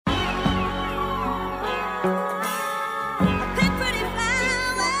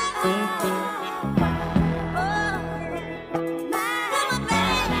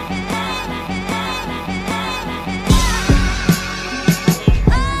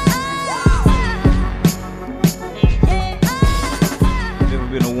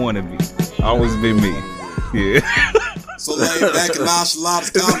want to be. Always been me. Yeah. So laid back and nonchalant as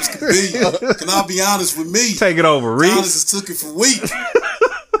comics can be. Can I be honest with me? Take it over, Reese. Honest has took it for weeks.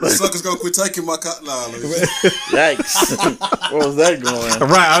 The suckers gonna quit taking my cotton. Nah, Yikes. Where was that going?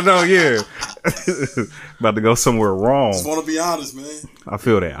 Right, I know, yeah. About to go somewhere wrong. Just want to be honest, man. I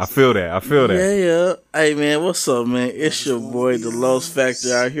feel that. Yeah. Hey, man, what's up, man? It's your boy, The Lost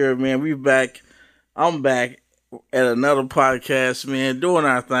Factor out here, man. We back. I'm back at another podcast, man, doing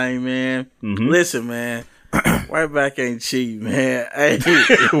our thing, man. Mm-hmm. Listen, man. Right back ain't cheap, man. Hey,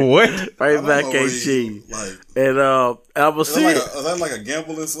 what? Right back ain't cheap. Like, and I'm gonna see. Is that like a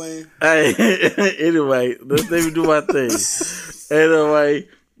gambling slang? Hey, anyway, let me do my thing. Anyway,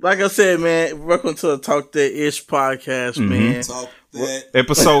 like I said, man, welcome to the Talk That Ish podcast, man. Talk that.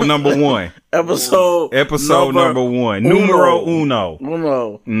 Episode number 1. Episode number 1. Numero uno.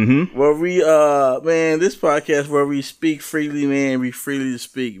 Mm-hmm. Where we, man, this podcast where we speak freely, man. We freely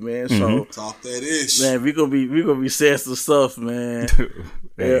speak, man. So Talk that ish, man. We gonna be saying some stuff, man.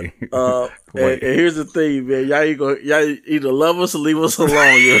 Hey. And here's the thing, man. Y'all either love us or leave us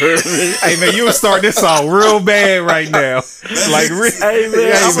alone. You heard me? Hey, man, you would start this off real bad right now. Like, hey,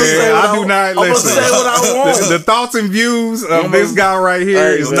 man, I do not listen. I'm gonna say what I want. The thoughts and views of this guy right here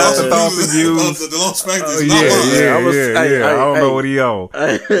is not the thoughts and views. The Lost Factor is Yeah. I don't know what he on.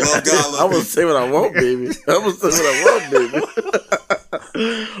 I'm gonna say what I want, baby.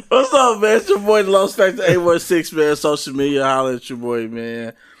 What's up, man? It's your boy, The Lost Factor 816, man. Social media, holla at your boy,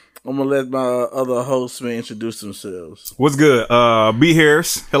 man. I'm gonna let my other hosts, man, introduce themselves. What's good? B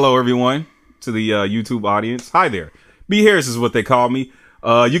Harris. Hello, everyone. To the YouTube audience. Hi there. B Harris is what they call me.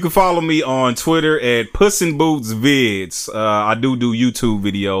 You can follow me on Twitter at Puss in Boots Vids. I do YouTube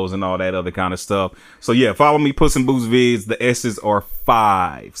videos and all that other kind of stuff. So yeah, follow me, Puss in Boots Vids. The S's are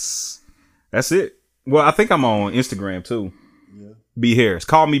 5s. That's it. Well, I think I'm on Instagram too. Yeah. B Harris.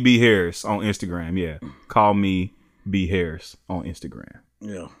 Call me B Harris on Instagram. Yeah. Call me B Harris on Instagram.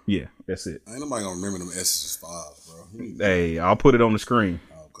 Yeah, that's it. Ain't nobody gonna remember them S's as 5s, bro. Hey, I'll put it on the screen.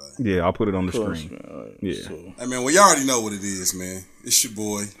 Okay. Yeah, I'll put it on the screen. Man. Yeah. Hey, man, well, you already know what it is, man. It's your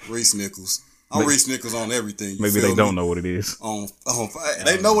boy, Reese Nichols. I'm Reese Nichols on everything. Maybe they don't know what it is.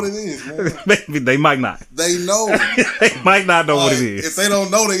 They know what it is, man. Maybe they might not. They know. They might not know what it is. If they don't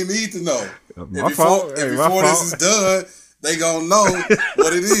know, they need to know. My fault. Before this is done, they gonna know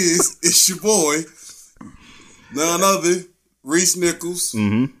what it is. It's your boy, none other, Reese Nichols.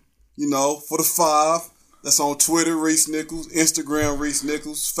 Mm-hmm. You know, for the 5. That's on Twitter, Reese Nichols, Instagram, Reese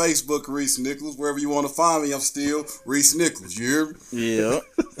Nichols, Facebook, Reese Nichols. Wherever you want to find me, I'm still Reese Nichols. You hear me? Yeah.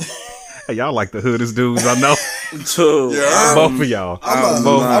 Hey, y'all like the hoodest dudes I know. Too. Yeah, both of y'all. I'm a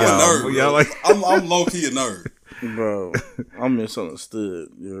nerd. Y'all like... I'm low key a nerd. Bro, I'm misunderstood.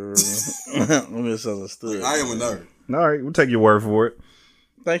 You heard me? I'm misunderstood. I am a nerd. All right, we'll take your word for it.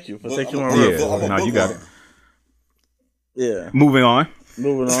 Thank you for taking my word for it. No, you got it. Yeah. Moving on.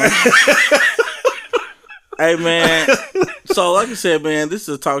 Hey, man. So, like I said, man, this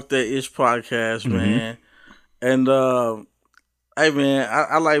is a Talk That Ish podcast, man. And, hey, man,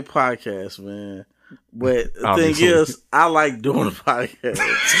 I like podcasts, man. But the thing is, I like doing a podcast.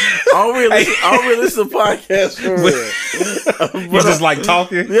 I don't really listen to podcasts for real. You just like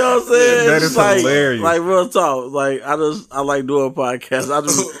talking? You know what I'm saying? That is hilarious. Like real talk. Like I like doing podcasts.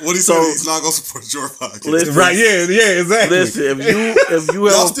 What he said, he's not gonna support your podcast. Listen, right? Yeah, exactly. Listen, if you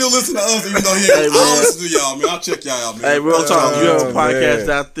y'all still listen to us, even though I don't listen to y'all, man. I'll check y'all out, man. Hey, real talk. If you have a podcast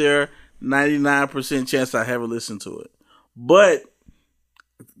out there, 99% chance I haven't listened to it. But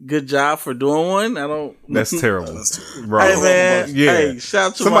good job for doing one. That's terrible. Bro. Hey, man. Yeah. Hey,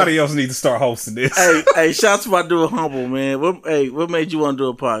 shout out to somebody else needs to start hosting this. Hey, shout out to my dude Humble, man. What made you want to do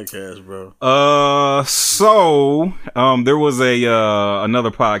a podcast, bro? So there was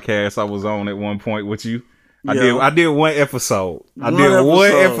another podcast I was on at one point with you. I did one episode. One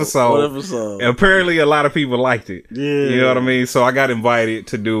episode. And apparently a lot of people liked it. Yeah. You know what I mean? So I got invited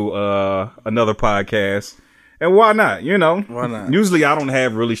to do another podcast. And why not? You know, why not? Usually I don't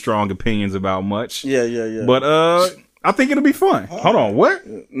have really strong opinions about much. Yeah. But I think it'll be fun. Hold on, what?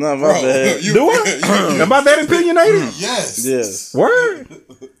 No, my bad. Do I? Am I that opinionated? Yes. Word?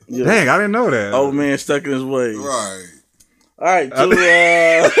 Yeah. Dang, I didn't know that. Old man stuck in his ways. Right. All right, to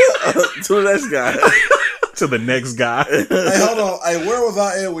the next guy. To the next guy. Hey, hold on. Hey, where was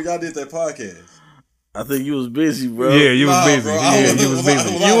I at when y'all did that podcast? I think you was busy, bro. Yeah, you was busy. You was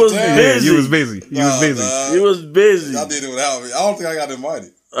busy. You was busy. You was busy. Y'all did it without me. I don't think I got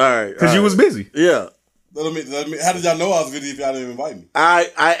invited. All right. Because you was busy. Yeah. How did y'all know I was busy if y'all didn't invite me? I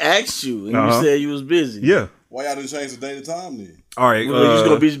asked you, and you said you was busy. Yeah. Why y'all didn't change the date and time then? All right. Well, you was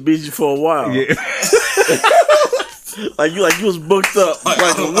going to be busy for a while. Yeah. Like you was booked up Like,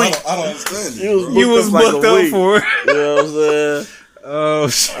 like a week. I don't understand You was booked up like a week. for it. You know what I'm saying? Oh I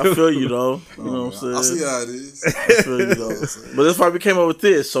shoot. feel you though. You know what I'm I see saying? how it is. I feel you though. But that's why we came up with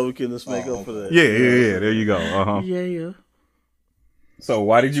this, so we can just make up for that. Yeah. There you go. Yeah. So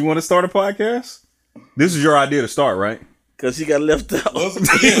why did you want to start a podcast? This is your idea to start, right? Because he got left out. Yeah,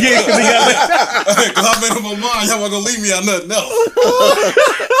 Because he got because I made up my mind, y'all wasn't gonna leave me out nothing else.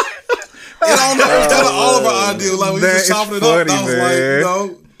 And I don't know, it's kind of all of our ideas. Like, we That just is chopping it up. And I was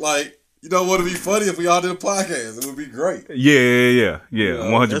funny, like, would it be funny if we all did a podcast? It would be great. Yeah.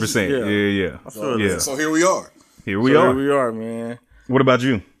 100%. yeah. Yeah. I feel Yeah. that. So here we are. Here we So are. here we are, man. What about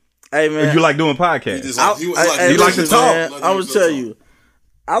you? Hey, man. You like doing podcasts? He like to talk. Man, I'm gonna tell you,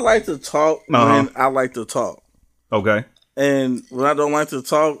 I like to talk when I like to talk, Okay. and when I don't like to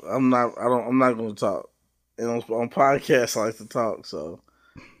talk, I'm not going to talk. And on podcasts, I like to talk, so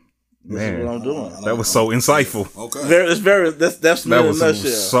this Man. is what I'm doing. That was so insightful. Okay. That's me That in a was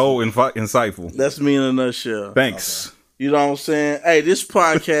nutshell. so insightful. That's me in a nutshell. Thanks. You know what I'm saying? Hey, this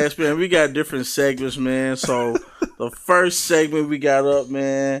podcast, man, we got different segments, man. So the first segment we got up,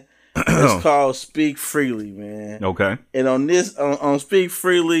 man, it's called Speak Freely, man. Okay. And on this, on Speak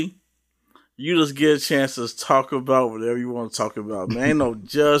Freely, you just get a chance to talk about whatever you want to talk about, man. Ain't no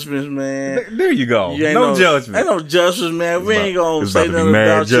judgments, man. There you go. You ain't No judgment. Ain't no judgments, man. We ain't gonna It's say about to be nothing mad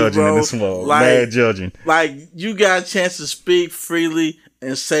about you, judging bro. in this world. Like, Mad judging. like you got a chance to speak freely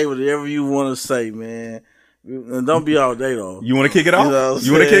and say whatever you want to say, man. And don't be all day though. You want to kick it off? You know what I'm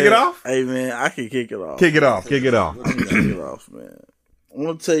You want to kick it saying? off? Hey, man, I can kick it off. Kick it off. Kick it off. Kick it off, man. I'm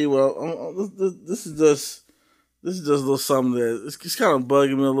gonna tell you what. This is just a little something that it's kind of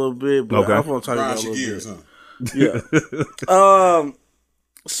bugging me a little bit, but Okay. I want to talk about Grind it a your little gears, bit. huh? Yeah.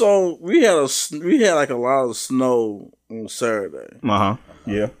 So we had like a lot of snow on Saturday.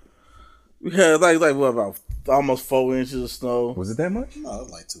 Yeah. We had like what, about almost 4 inches of snow. Was it that much? No, it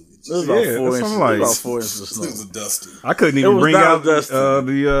was like 2 inches. It was about Yeah, 4 that's inches. something like- It was about 4 inches of It snow. was a dusty. I couldn't It even was bring not out dusty.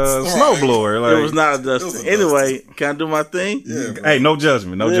 the snowblower. Like, It was not a It was dusty. a Anyway, can I do my thing? Yeah, bro. Hey, no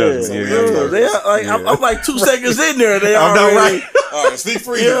judgment. No judgment. Yeah. They are, like, I'm like 2 seconds in there. They I'm already. not right. All right, speak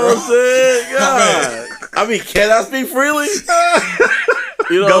free, You know what I'm bro. saying? bad. God. I mean, can I speak freely?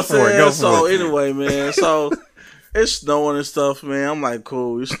 You know Go what I'm for it, saying? go for So it. anyway, man. So it's snowing and stuff, man. I'm like,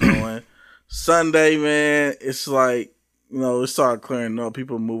 cool, it's snowing. Sunday, man, it's like, it started clearing up.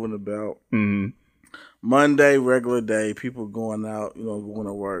 People moving about. Mm-hmm. Monday, regular day, people going out, going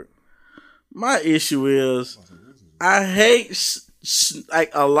to work. My issue is, I hate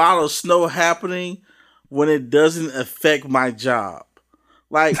like a lot of snow happening when it doesn't affect my job.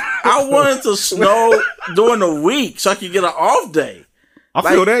 Like, I wanted to snow during the week so I could get an off day. I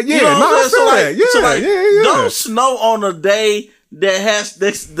feel that. Yeah. You know No, what I I'm feel saying? that. Yeah. Don't snow on a day that's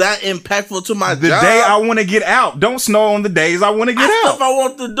that impactful to my The job. day I want to get out. Don't snow on the days I want to get out. Stuff I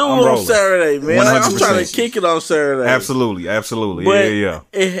want to do I'm on rolling. Saturday, man. Like, I'm 100%. trying to kick it on Saturday. Absolutely. But Yeah.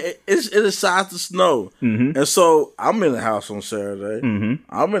 it decides to snow. Mm-hmm. And so I'm in the house on Saturday. Mm-hmm.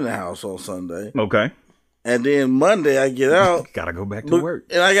 I'm in the house on Sunday. Okay. And then Monday I get out. Gotta go back to work.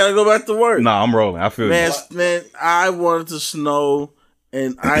 And I got to go back to work. Nah, I'm rolling. I feel Man, you. man, I wanted to snow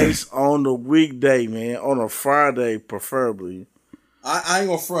and ice on the weekday, man. On a Friday, preferably. I ain't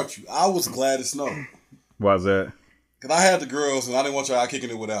gonna front you. I was glad it snowed. Why's that? Because I had the girls and I didn't want y'all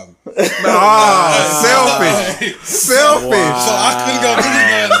kicking it without me. Selfish. Selfish. So I couldn't go do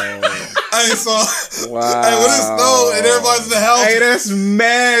that. Hey, so Wow. hey, when it snowed and everybody's in the house, Hey, that's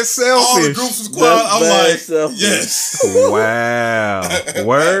mad all the selfish. groups was quiet. That's I'm bad like, selfish. yes. Wow.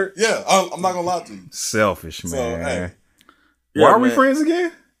 Word? Yeah, I'm not gonna lie to you. Selfish, So, man. hey, Yeah, Why are we man. friends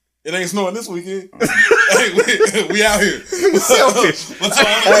again? it ain't snowing this weekend. Hey, we out here. Selfish. What's all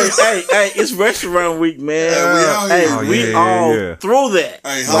Hey, it's restaurant week, man. Yeah, we out here. Hey, Oh, we yeah, all yeah. through that.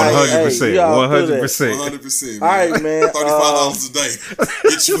 Hey, Like, 100%. hey, we all through that. 100%. 100%. All right, man. $35 a day.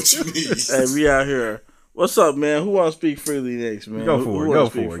 Get you what you need. Hey, we out here. What's up, man? Who want to speak freely next, man? Go Who for it. wanna Go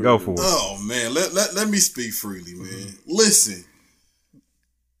speak for it. Go freely? for it. Oh man, let me speak freely, man. Listen,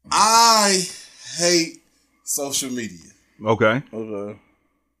 I hate social media, Okay. Okay.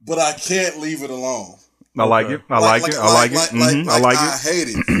 but I can't leave it alone. I like it. I like it. I like it. Mhm. I like I it. hate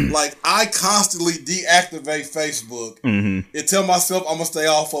it. Like I constantly deactivate Facebook Mhm. and tell myself I'm gonna stay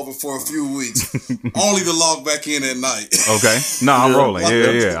off of it for a few weeks, only to log back in at night. Okay. No, I'm Yeah. rolling.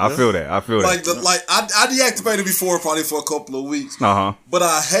 Yeah. I feel that. I feel Like that. I deactivated before probably for a couple of weeks, Uh-huh. but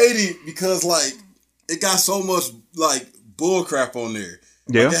I hate it because like it got so much like bull crap on there.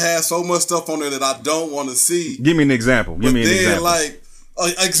 Yeah. Like, it has so much stuff on there that I don't want to see. Give me an example. Give But me an then example. like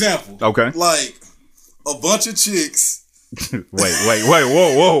example. Okay. Like a bunch of chicks. Wait.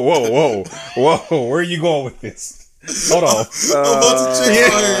 Whoa. Where are you going with this? Hold on. A bunch of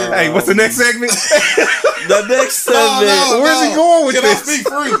chicks out here. Hey, what's the next segment? The next segment. Where's he going with Can this? I speak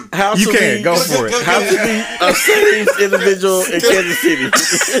freely? How You to can be, go for it. How to be a saved individual in Kansas City.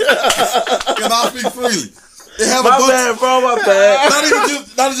 Can I speak freely? They have My a bunch. bad, bro. My bad.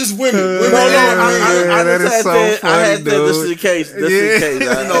 Not just women. Women No, and men. I that just is had so that. I had funny, that. This dude. is the case. This Yeah. is the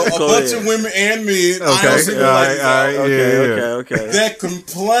case. You know, a bunch of women and men. I Okay, don't single all ladies out right, Okay. that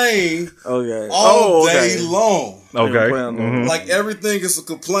complain Okay. all okay. day long. Okay. Like everything is a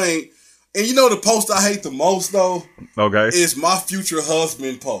complaint. And you know the post I hate the most though Okay. is my future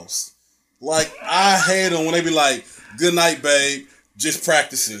husband post. Like I hate them when they be like, "Good night, babe. Just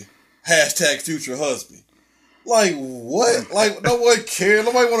practicing." #future husband. Like what? Like no one cares.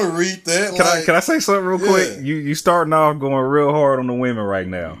 Nobody want to read that. Can I say something real quick? Yeah. You starting off going real hard on the women right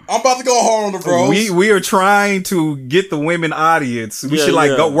now. I'm about to go hard on the bros. We are trying to get the women audience. We Yeah, should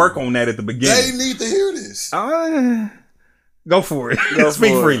yeah. go work on that at the They beginning. need to hear this. Go for it. Go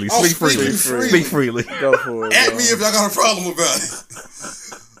Speak for it. freely. I'm Speak freely. speaking freely. Speak freely. Go for it. At bro. me if y'all got a problem about it.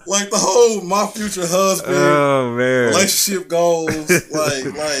 Like the whole my future husband Oh man. relationship goals.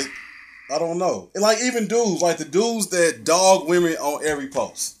 like I don't know. And like even dudes, like the dudes that dog women on every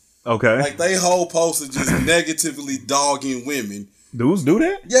post. Okay. Like they whole post is just negatively dogging women. Dudes do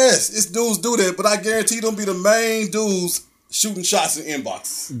that? Yes, it's dudes do that, but I guarantee them be the main dudes shooting shots in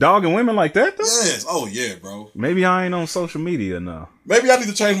inboxes. Dogging women like that though? Yes. Oh yeah, bro. Maybe I ain't on social media now. Maybe I need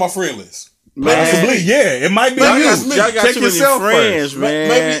to change my friend list. Possibly, yeah. It might be Y'all you. got Check too many yourself friends, first. man.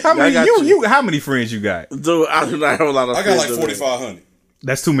 Maybe- How many Y'all got you how many friends you got? Dude, I do not have a lot of I got friends. like over there. 4,500.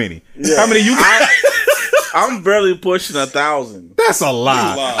 That's too many. How many you got? I'm barely pushing 1,000. That's a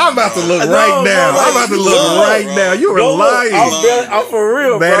lie. lying, I'm about to look bro. right now. No, I'm about to you look lying, right bro. now. You are Bro, look, lying. I'm for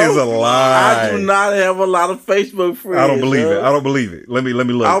real, That bro. is a lie. I do not have a lot of Facebook friends. I don't believe bro. it. I don't believe it. Let me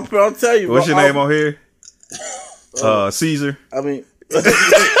look. I'll tell you. What's bro, your name on here? Caesar. I mean,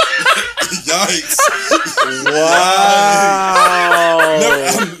 Yikes.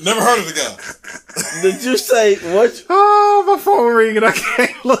 wow. Never heard of the guy. Did you say what? Oh, my phone ringing. I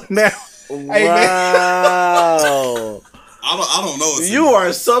can't look now. Hey, man. Wow. I don't know. You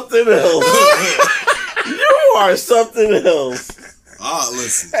are something else. You are something else.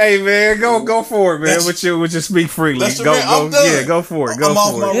 Listen. Hey man, go for it, man. With your speak freely. That's your Go, man. I'm go, done. yeah, go for it. Go I'm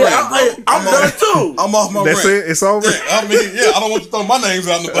off for my it. Yeah, rant, I'm bro. done too. I'm off my That's rant. it. It's over. I mean, I don't want you to throw my names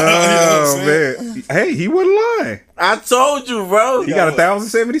out in the you know what I'm Oh saying? man, hey, he wasn't lying. I told you, bro. He got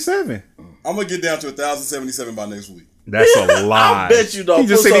 1,077. I'm gonna get down to 1,077 by next week. That's a lie. I bet you don't. He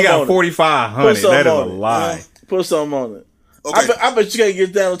just Put said he something got on it. 4,500. Put something That is a on it. lie. Put something on it. Okay, I bet you can't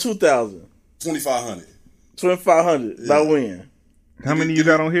get down to 2,000. 2,500. 2,500. By when? How many you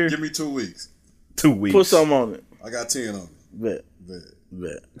got on here? Give me 2 weeks. 2 weeks. Put something on it. I got 10 on it.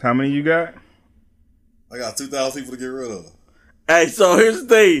 Bet. How many you got? I got 2,000 people to get rid of. Hey, so here's the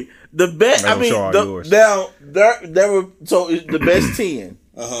thing. The best, Let I them mean, show all yours. now, there were, so it's the best 10.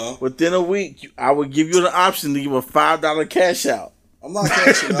 Within a week, I would give you an option to give a $5 cash out. I'm not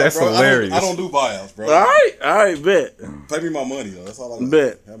cashing out, That's bro. hilarious. I don't do buyouts, bro. All right, bet. Pay me my money, though. That's all I got.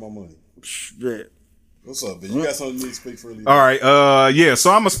 Bet. Have my money. Bet. What's up, man? You got something you need to speak freely? All right. Yeah. So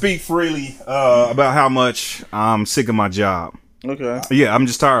I'm gonna speak freely about how much I'm sick of my job. Okay. Yeah, I'm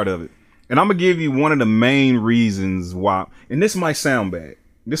just tired of it, and I'm gonna give you one of the main reasons why. And this might sound bad.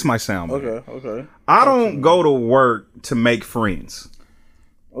 Okay. I don't go to work to make friends.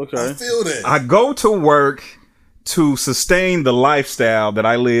 Okay. I feel that. I go to work to sustain the lifestyle that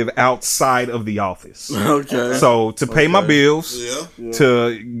I live outside of the office. Okay. So to pay my bills, Yeah.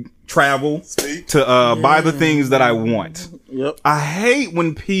 to travel, Speak. to buy the things that I want. Yep. I hate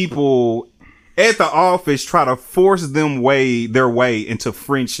when people at the office try to force their way into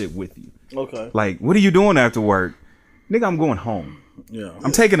friendship with you. Okay. Like, what are you doing after work? Nigga, I'm going home. Yeah.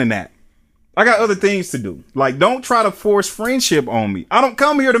 I'm taking a nap. I got other things to do. Like, don't try to force friendship on me. I don't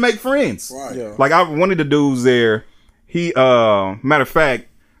come here to make friends. Right. Yeah. Like, one of the dudes there, he, matter of fact,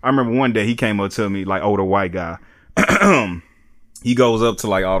 I remember one day he came up to me, like, older white guy. He goes up to,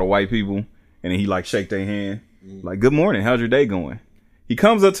 like, all the white people, and then he, like, shake their hand. Like, good morning. How's your day going? He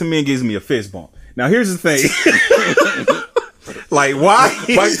comes up to me and gives me a fist bump. Now, here's the thing. Like, why?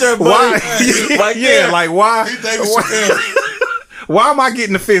 Right there, buddy. Why? Right Yeah, there. like, why? He David Chappelle. Why am I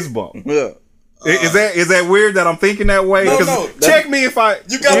getting a fist bump? Yeah. Is that weird that I'm thinking that way? No, 'Cause no. check me if I.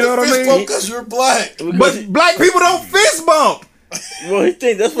 You got know the what fist I bump mean? because you're black. But black people don't fist bump. Well, he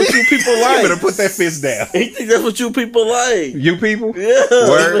think that's what you people You better like. put that fist down. He think that's what you people like. You people. Yeah.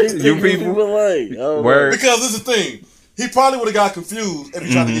 Word. He think You what people. like. I don't know. Word. Because this is the thing. He probably would have got confused if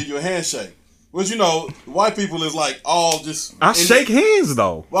he tried to give you a handshake. But white people is like all just. I shake hands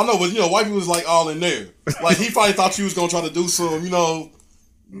though. Well, I know, but white people is like all in there. Like he probably thought you was gonna try to do some,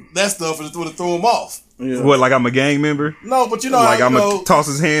 that stuff, and it would have threw him off. Yeah. What, like I'm a gang member? No, but like I'm gonna toss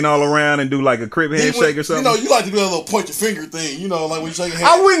his hand all around and do like a crib handshake or something. You like to do that little point your finger thing. Like when you shake your hand.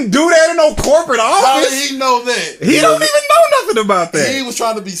 I wouldn't do that in no corporate office. How did he know that? He don't even know nothing about that. He was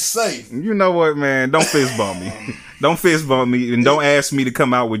trying to be safe. You know what, man? Don't fist bump me. Don't fist bump me, and don't ask me to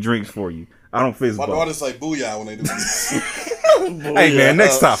come out with drinks for you. I don't fist bump. My daughters say booyah when they do this. Hey man,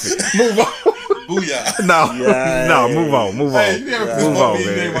 next topic. Move on. Booyah. No, move on. Hey, you ever fist bump me,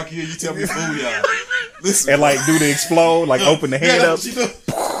 man? I can hear you tell me booyah. Listen, and like do the explode, like open the hand up.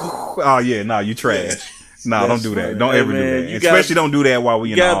 Oh yeah, no, you trash. No, don't do that. Don't ever do that. Especially don't do that while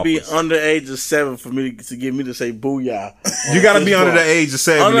we in the office. You gotta be under the age of 7 for me to get me to say booyah. You gotta be under the age of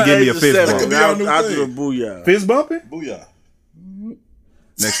 7 to give me a fist bump. I'll do a booyah. Fist bumping? Booyah.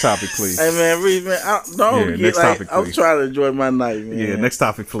 Next topic, please. Hey man, Reed, man, I'm trying to enjoy my night, man. Yeah, next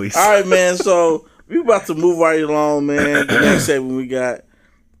topic, please. All right, man. So we about to move right along, man. The next segment we got,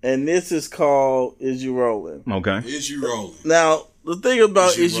 and this is called "Is You Rolling?" Okay. Is you rolling? Now the thing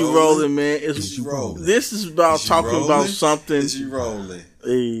about "Is You Rolling," man, is this is about talking about something. Is you rolling?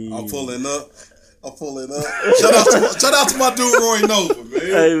 Hey. I'm pulling up. Shout out to my dude Roy Nova, man.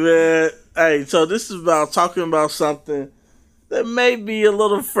 Hey man. Hey, so this is about talking about something that may be a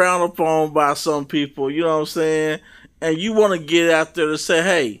little frowned upon by some people, you know what I'm saying? And you want to get out there to say,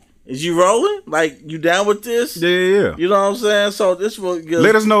 hey, is you rolling? Like, you down with this? Yeah. You know what I'm saying? So this will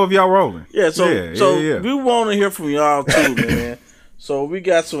let us know if y'all rolling. Yeah, so we want to hear from y'all too, man. So we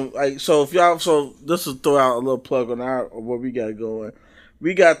got some, so if y'all, so this will throw out a little plug on what we got going.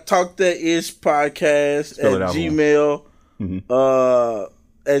 We got Talk That Ish podcast at Gmail.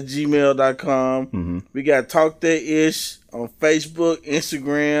 At gmail.com. Mm-hmm. We got Talk That Ish on Facebook,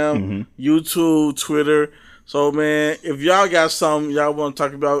 Instagram, YouTube, Twitter. So, man, if y'all got something y'all want to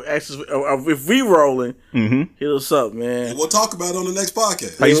talk about, if we rolling, hit us up, man. And we'll talk about it on the next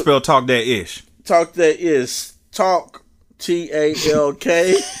podcast. How you spell Talk That Ish? Talk That Ish. Talk, TALK.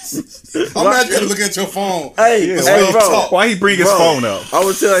 I'm not going to look at your phone. Hey, bro. Why he bring his phone up? I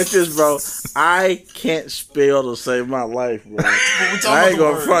would tell you like this, bro. I can't spell to save my life, bro. I ain't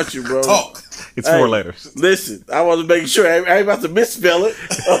going to front you, bro. Talk. It's 4 letters. Listen, I wasn't making sure. I ain't about to misspell it.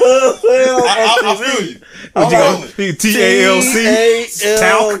 I feel you. TALC.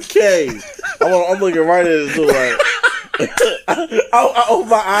 I'm looking right at it too. Like, I open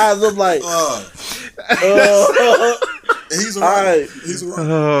my eyes. I'm like, he's right. He's right.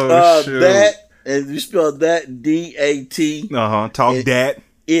 That, and you spell that DAT. Talk that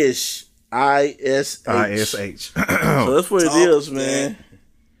ish. ISH. So that's what it is, man.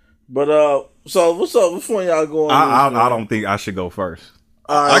 But so what's up? Which one y'all going? I don't think I should go first.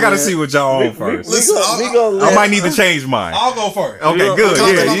 I gotta see what y'all on first. Listen, I might need to change mine. I'll go first. Okay, good.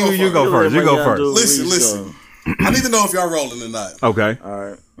 Yeah, you go first. You go first. Listen. I need to know if y'all rolling or not. Okay. All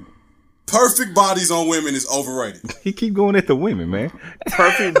right. Perfect bodies on women is overrated. He keep going at the women, man.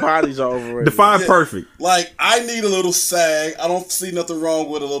 Perfect bodies are overrated. Define perfect. Like, I need a little sag. I don't see nothing wrong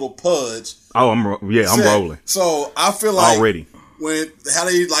with a little pudge. Oh, I'm rolling. So I feel like already. How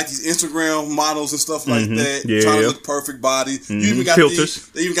they like these Instagram models and stuff like that, trying to look perfect body. You even got filters.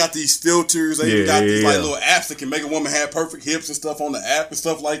 They even got these filters. They even got these like little apps that can make a woman have perfect hips and stuff on the app and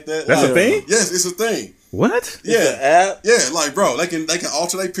stuff like that. That's a thing? Yes, it's a thing. What? Yeah, it's an app. Yeah, like bro, they can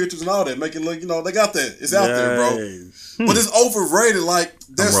alter their pictures and all that, make it look. They got that. It's out there, bro. But it's overrated. Like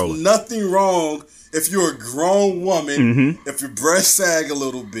there's nothing wrong. If you're a grown woman, if your breasts sag a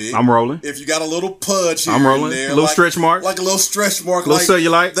little bit, I'm rolling. If you got a little pudge here I'm rolling. and there, little stretch mark, like a little stretch mark, little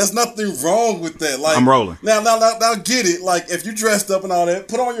cellulite. There's nothing wrong with that. Like I'm rolling. Now, get it. Like if you dressed up and all that,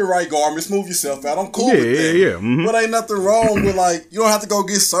 put on your right garments, move yourself out. I'm cool with that. Yeah. But ain't nothing wrong with you don't have to go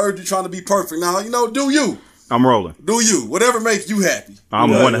get surgery trying to be perfect. Now do you? I'm rolling. Do you? Whatever makes you happy. I'm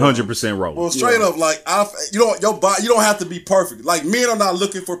 100% rolling. Well, straight up, your body, you don't have to be perfect. Like men are not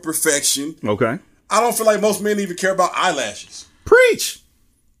looking for perfection. Okay. I don't feel like most men even care about eyelashes. Preach.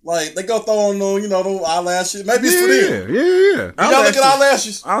 Like they go throw on those eyelashes. Maybe it's for them. Yeah. Y'all look at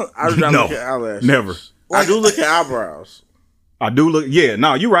eyelashes? I do not look at eyelashes. Never. I do look at eyebrows. I do look. Yeah,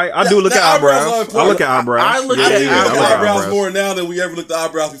 no, you're right. I do look at eyebrows. I look at eyebrows. I look at eyebrows more now than we ever looked at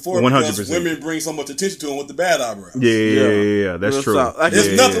eyebrows before. 100%. Because women bring so much attention to them with the bad eyebrows. Yeah, that's true.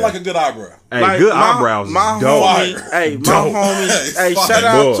 There's nothing like a good eyebrow. Hey, good eyebrows. My homie. Hey,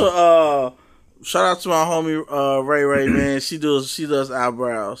 shout out to my homie Ray, man. She does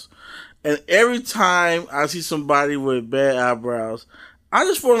eyebrows. And every time I see somebody with bad eyebrows, I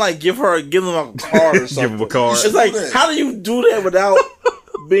just want to give them a card or something. Give them a card. It's like, how do you do that without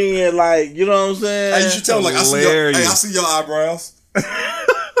being like, you know what I'm saying? Hey, you should tell him, like, I see your eyebrows.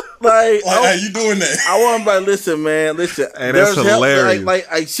 Like, hey, you doing that? I want to be like, listen, man, listen. Hey, that's hilarious.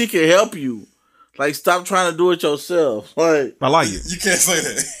 Like, she can help you. Like, stop trying to do it yourself. Like, I like it. You can't say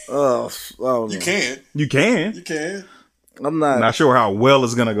that. Oh, you can. You can. You can. I'm not sure how well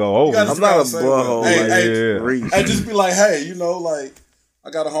it's gonna go over. I'm not a butthole. Hey, just be like, hey, you know, like,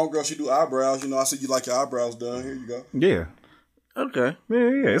 I got a homegirl. She do eyebrows. You know, I see you like your eyebrows done. Here you go. Yeah. Okay.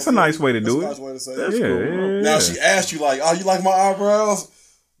 Yeah. It's a nice way to do it. Nice way to say That's it. cool. Now she asked you like, oh, you like my eyebrows?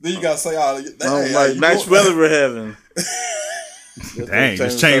 Then you gotta say, nice weather we're having. Dang,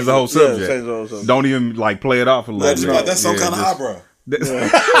 just change the whole subject. Change the whole subject. Don't even like play it off a little bit. That's some kind of eyebrow. That's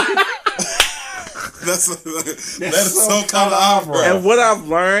some kind of eyebrow. And what I've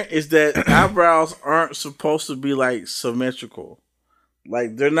learned is that eyebrows aren't supposed to be like symmetrical.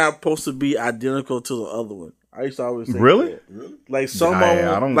 Like they're not supposed to be identical to the other one. I used to always think really? Like some of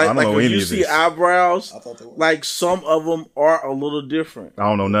them, I don't like know when any you of see this. eyebrows, I thought they were. like some of them are a little different. I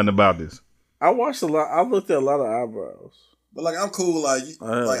don't know nothing about this. I watched a lot. I looked at a lot of eyebrows. But like I'm cool. Like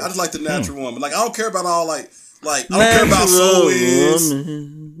I just like the natural woman. Like I don't care about all like I don't care about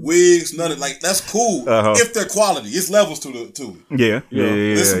wigs, none of like that's cool if they're quality. It's levels to it. Yeah.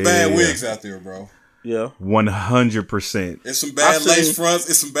 There's some bad wigs out there, bro. Yeah, 100%. It's some bad lace fronts.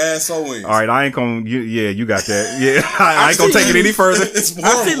 It's some bad sew-ins. All right, I ain't gonna. You got that. Yeah, I ain't gonna take it any further. It's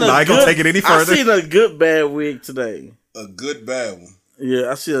horrible. I ain't gonna take it any further. I seen a good bad wig today. A good bad one.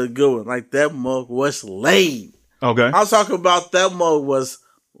 Yeah, I see a good one. Like that mug was laid. Okay, I'm talking about that mug was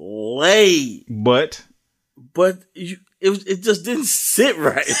laid, but it just didn't sit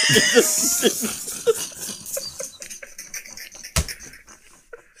right.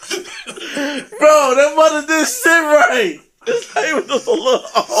 Bro, that mother didn't sit right. This thing was just a little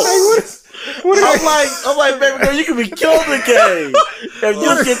off. I'm like, baby girl, you can be killed again if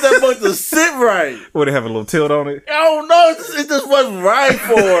you get that mug to sit right. Would it have a little tilt on it? I don't know. It just wasn't right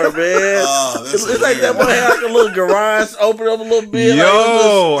for her, man. It's like that one had like a little garage open up a little bit.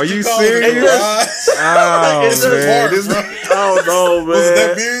 Yo, are you serious? I don't know, man. Was it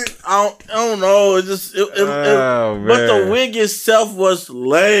that big? I don't know. It just but the wig itself was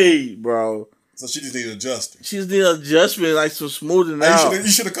laid, bro. So she just needed adjusting. She just needed adjustment, like some smoothing out. You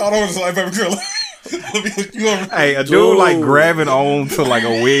should have called her and like, baby girl. Hey, a dude like grabbing on to like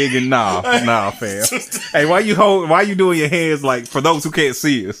a wig and nah, fam. Hey, why you doing your hands like for those who can't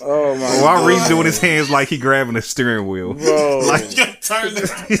see us? Oh my God. Why Reese doing his hands like he grabbing a steering wheel? Bro. Like,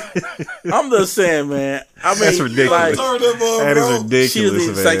 I'm just saying, man. I mean, that's ridiculous. That is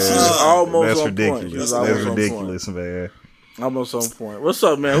ridiculous, man. She's almost that's on ridiculous. point. That's ridiculous, man. Almost on point. What's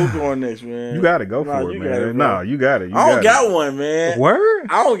up, man? Who's going next, man? You gotta go for it, man. Nah, you got it. I don't got one, man. Word?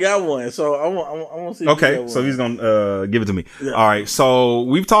 I don't got one, so I want to see. Okay, so he's gonna give it to me. Yeah. All right, so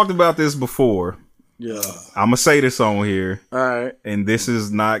we've talked about this before. Yeah, I'm gonna say this on here. All right, and this is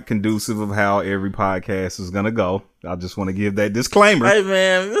not conducive of how every podcast is gonna go. I just want to give that disclaimer. Hey,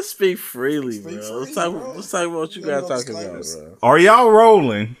 man, let's speak freely, bro. Let's talk about what you guys talking about, bro. Are y'all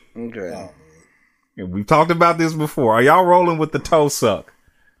rolling? Okay. We've talked about this before. Are y'all rolling with the toe suck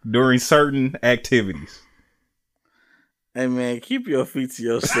during certain activities? Hey, man, keep your feet to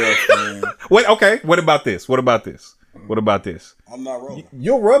yourself, man. Wait, okay. What about this? I'm not rolling.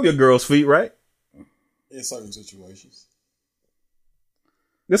 You'll rub your girl's feet, right? In certain situations.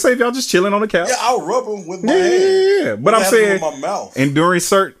 Let's say if y'all just chilling on the couch. Yeah, I'll rub them with my hand. Yeah, but I'm saying with my mouth. And during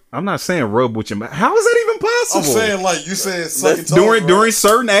certain, I'm not saying rub with your mouth. How is that even possible? I'm saying like you said, sucking toes, during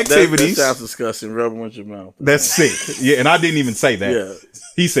certain activities. That sounds disgusting. Rubbing with your mouth. That's sick. Yeah, and I didn't even say that. Yeah,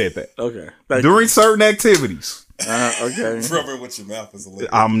 he said that. Okay. During certain activities. Okay. Rubbing with your mouth is a little.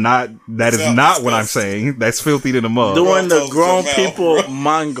 I'm not. That is not what I'm saying. That's filthy to the mug. Doing the grown people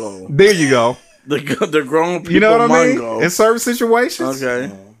mango. There you go. The grown people. You know what mango. I mean? In certain situations.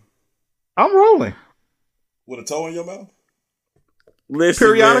 Okay. I'm rolling. With a toe in your mouth? Listen,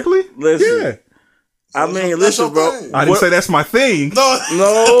 periodically? Man, listen. Yeah. I mean, listen, bro. I didn't say that's my thing. No.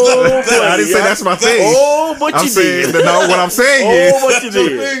 I didn't say that's my thing. Oh, but you did. No, what I'm saying is. Oh, but you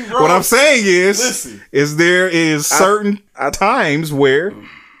did. What I'm saying is there is certain times where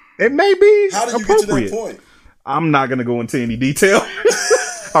it may be How did you appropriate. get to that point? I'm not going to go into any detail.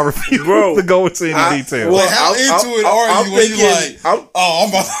 I refuse to go into any detail. Well, how into it are you when you like,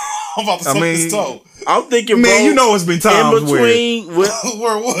 I'm about to suck this toe? I'm thinking, man, you know it's been times in between where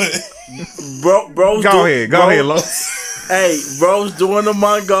what? Bro's go ahead, Los. Hey, bro's doing the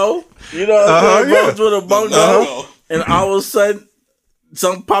mango. You know what I'm saying? Bro's doing the mango. And all of a sudden,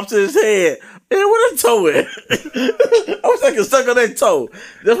 something pops in his head. Man, where that toe at? I was like, stuck on that toe.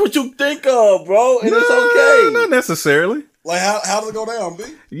 That's what you think of, bro. And it's okay. Not necessarily. Like how did it go down, B?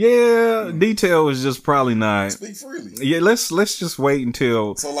 Yeah, detail is just probably not. Speak freely. Yeah, let's just wait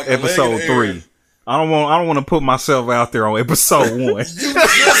until So, like, a episode leg in the air. 3. I don't want to put myself out there on episode 1. You just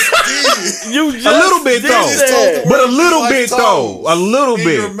did. You just A little bit, did though. that. But a You little like bit toes though. A little in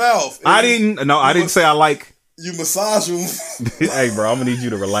bit. your mouth. I didn't say I like. You massage them. Hey, bro, I'm gonna need you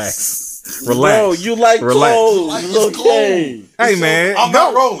to relax. Bro, Relax. you like Relax. clothes. Like, It's it's okay. Hey, So, man, I'm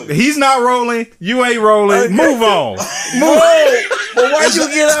not rolling. He's not rolling. You ain't rolling. Move on. Bro, but why you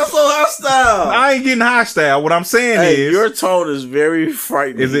get out so hostile? I ain't getting hostile. What I'm saying Hey, is, your tone is very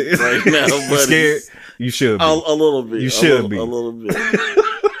frightening is it right now, you buddy. scared? You should be. A little bit. You should be. A little bit.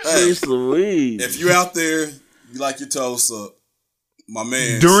 Jeez Louise. If you out there, you like your toes sucked, my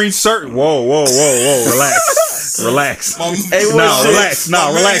man. During certain, whoa, relax. Hey, No, what's relax. No,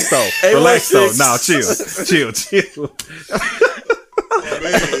 My relax man. though. Hey, Relax though. what's No, chill.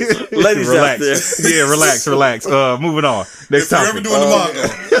 Ladies out there. Relax. Yeah, relax. Moving on. Next If you're ever topic. doing the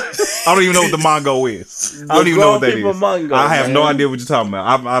Mongo, I don't even know what the Mongo is. I don't even know what that grown is. people Mongo, I have no man. idea what you're talking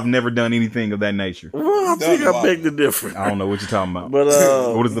about. I've never done anything of that nature. Well, I think I beg the difference. I don't know what you're talking about. But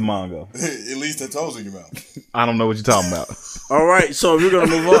What is the Mongo? at least the toes in your mouth. I don't know what you're talking about. all right, so we're gonna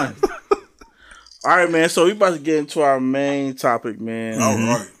move on. All right, man. So we about to get into our main topic, man. All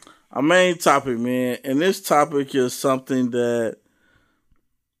right. Our main topic, man, and this topic is something that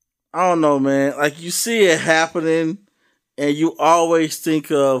I don't know, man. Like you see it happening, and you always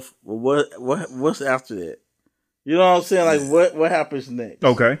think of what's after that. You know what I'm saying? Like what happens next?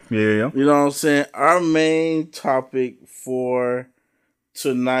 Okay. Yeah. You know what I'm saying? Our main topic for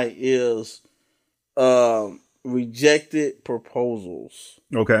tonight is rejected proposals.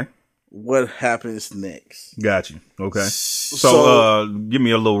 Okay. What happens next? Got you. Okay. So, give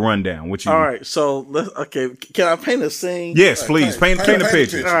me a little rundown. What you? All right, so can I paint a scene? Yes, please. Paint a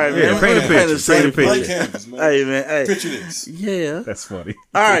picture. All right, Yeah, man. paint a Paint a picture. scene. Paint a Play picture. canvas, man. Hey, man. Hey. Picture this. Yeah. That's funny.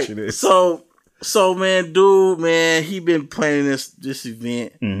 All right. Picture this. So man, dude, man, he been planning this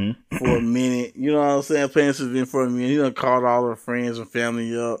event Mm-hmm. for a minute. You know what I'm saying? Planning this event for a minute. He done called all her friends and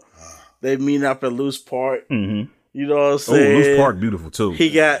family up. They meet up at Loose Park. Mm-hmm. You know what I'm Oh, saying? Loose Park, beautiful too.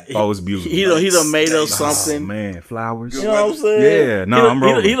 It's beautiful. He done made up something. Oh, man, flowers. You know what I'm saying? Yeah, no, I'm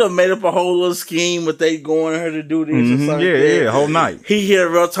rolling. He done made up a whole little scheme, but they going her to do this or something. like that. Yeah, whole night. He hit a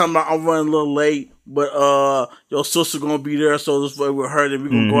real time about I'm running a little late, but your sister gonna be there, so this way with her, then we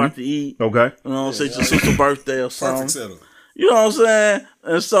gonna go out to eat. Okay. You know what I'm saying? Your sister's birthday or something. Perfect setup. You know what I'm saying?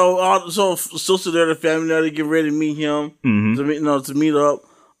 And so sister there, the family there, they get ready to meet him to meet up.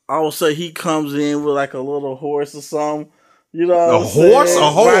 I would say he comes in with like a little horse or something. You know what A I'm horse? saying? A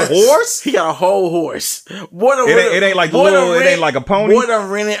whole horse? He got a whole horse. It ain't like it ain't like a pony. Boy done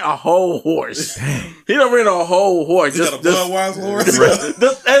rented a whole horse. He done rented a whole horse. You got a Budweiser horse?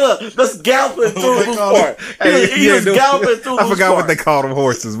 Hey, look, just galloping through they this call part. He just galloping through I this forgot what part. they call them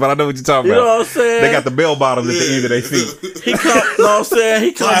horses, but I know what you're talking You about. know what I'm saying? They got the bell bottoms at the end of their feet. He come, you know what I'm saying?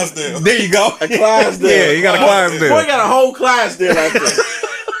 He comes. Clydesdale. There you go. A Clydesdale. Yeah, you got a Boy Clydesdale. got a whole Clydesdale out there.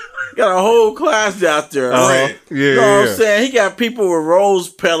 Got a whole Clydesdale out there. Right. Yeah, You know what yeah. I'm saying? He got people with rose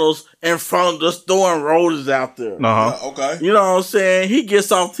petals in front of just throwing roses out there. Okay. You know what I'm saying? He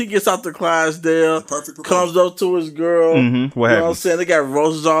gets off the Clydesdale, Perfect proposal. comes up to his girl. Mhm. What You know what I'm happens? saying? They got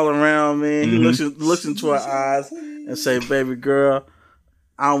roses all around, man. He looks into her eyes and say, "Baby girl,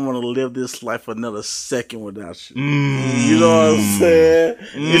 I don't want to live this life another second without you." You know what I'm saying?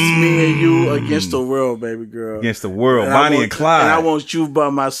 It's me and you against the world, baby girl. Against the world. And I Bonnie want- and Clyde. And I want you by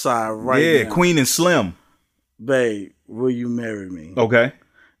my side right yeah, now. Queen and Slim. Babe, will you marry me? Okay.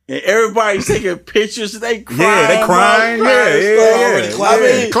 And everybody's taking pictures. They crying. Yeah, they crying. bro, Yeah, crying, yeah, already yeah. clapping.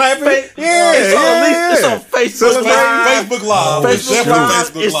 Yeah, clapping. Yeah, it's on Facebook Celebrate. Live. Facebook Live. Facebook Definitely Live,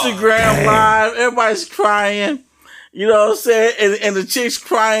 Facebook Live. Instagram Live, everybody's crying. You know what I'm saying? And the chick's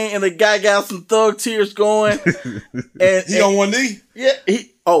crying, and the guy got some thug tears going. And He on one knee? yeah, he's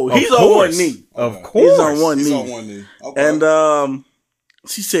on course. one knee. Of course. He's on one He's knee. on one knee. Okay. And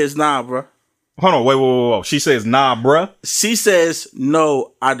she says, "Nah, bro." Hold on, wait. She says, nah, bruh. She says,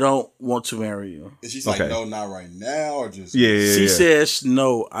 "No, I don't want to marry you." and she's like, Okay. no, not right now, or just Yeah. She says,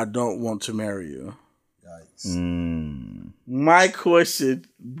 "No, I don't want to marry you." Yikes. My question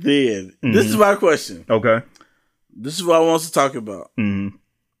then, this is my question. Okay. This is what I want to talk about. Mhm.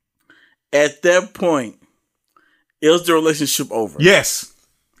 At that point, is the relationship over? Yes.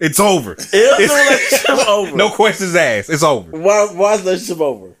 It's over. Is the relationship over? No questions asked. It's over. Why is the relationship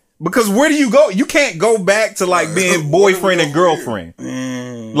over? Because where do you go? You can't go back to like being boyfriend and girlfriend.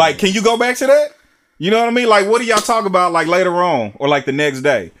 Like, can you go back to that? You know what I mean? Like, what do y'all talk about like later on or like the next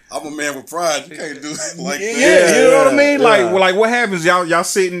day? I'm a man with pride. You can't do it like that. Yeah, you know what I mean? Yeah. Like what happens? Y'all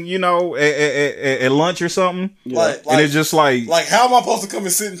sitting, you know, at lunch or something, and it's just like how am I supposed to come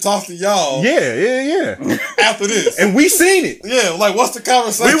and sit and talk to y'all? Yeah. After this, And we seen it. yeah, like what's the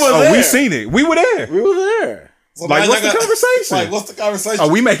conversation? We seen it. We were there. We were there. So Like, now what's the y'all got- conversation? Like, what's the conversation? Oh,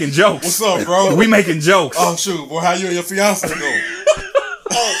 we making jokes. What's up, bro? We making jokes. Oh shoot, boy, how you and your fiance doing?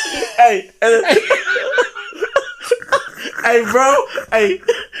 Hey, hey, bro. Hey,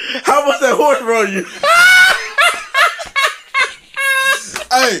 how much that horse run you?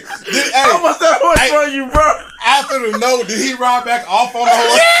 How much that horse run you, bro? After the note, did he ride back off on the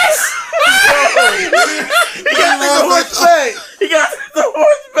horse? Yes. He got the horse back. He got the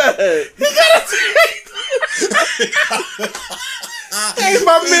horse back. Hey,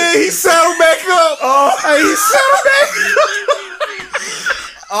 my man, he settled back up. Hey, he settled back up.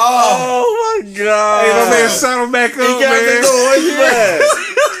 Oh my god. Hey, my man settled back up, He got man. the horse back.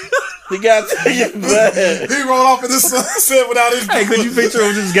 He got to take it back. He rolled off in the sunset without his. Hey, could you picture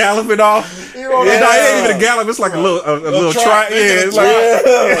him just galloping off? He rolled Yeah, off. no, it ain't even a gallop. It's like a little trot. trot. Yeah, it's like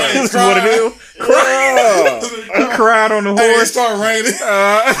this is what it is. He cried on the Hey, it horse. started raining.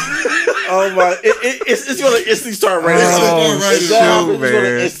 Oh my! It's gonna instantly start raining. Oh, If that happens, shoot, it's gonna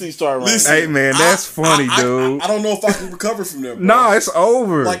man. instantly start raining. Listen, Hey, man, that's funny, dude. I don't know if I can recover from that. Bro. No, it's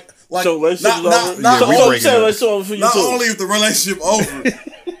over. like So let's not, just not, Yeah, we only, breaking up. let's for you not too. only is the relationship over,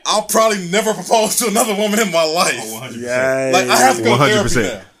 I'll probably never propose to another woman in my life. Like I have to go to therapy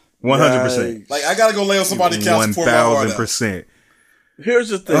 100%. now. 100%. Like I gotta go lay on somebody's couch and pour my heart out. 1000%. Here's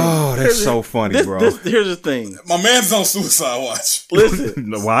the thing. Oh, that's so funny, bro. Here's the thing. My man's on suicide watch. Listen,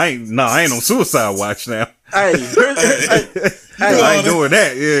 No, I ain't on suicide watch now. hey, I ain't doing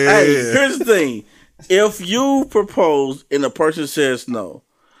that. Yeah. here's the thing. If you propose and the person says no,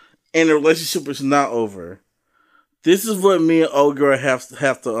 and the relationship is not over, this is what me and old girl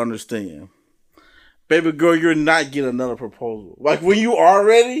have to understand. Baby girl, you're not getting another proposal. Like when you are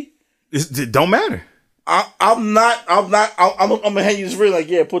ready, It don't matter. I'm gonna hand you this ring. Like,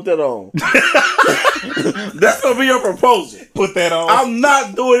 yeah, put that on. That's gonna be your proposal. Put that on. I'm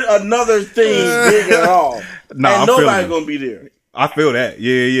not doing another thing big at all. Nah, and I'm feeling nobody it. gonna be there. I feel that.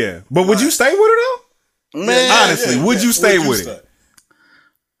 Yeah. But would you stay with her though? Man, honestly, would you stay with it?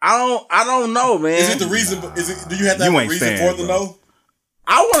 I don't know, man. Is it the reason? Do you have to have You a ain't reason staying, for the bro. no?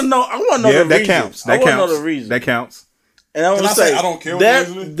 I want to know. I want to know Yeah, the that reason. counts. I That want to know counts. the reason. That counts. And I want Can to I say say I don't care what that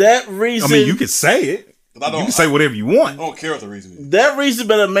the reason is? that reason. I mean, you could say it. But I You don't. can say whatever you want. I don't care what the reason is. that reason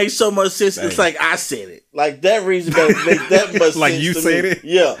better make so much sense. It's like I said it. Like that reason better make that much Like sense. you to said me. it?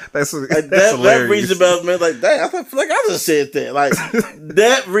 Yeah. That's Like that's that hilarious. reason better make like dang. I feel like I just said that. Like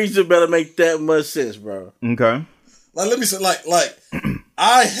that reason better make that much sense, bro. Okay. Like let me say, like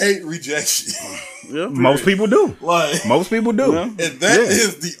I hate rejection. Yeah. Most people do. Like, Most people do. Yeah. and that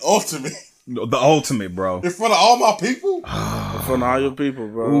is the ultimate The ultimate, bro. in front of all my people. In front of all your people,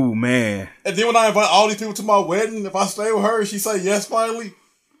 bro. Ooh, man. And then when I invite all these people to my wedding, if I stay with her and she say yes finally,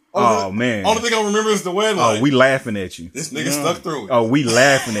 Oh, man. only thing I remember is the wedding. Oh, Like, we laughing at you. this nigga stuck through it. Oh, we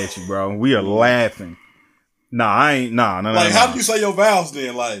laughing at you, bro. We are laughing. Nah, I ain't. Nah. Like, how do you say your vows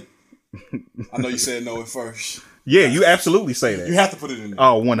then? Like, I know you said no at first. Yeah, you absolutely say You that. have to put it in there.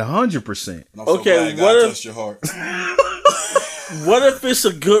 Oh, 100%. And I'm so Okay, glad what God if- touched your heart. What if it's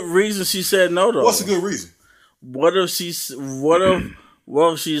a good reason she said no though? What's a good reason? What if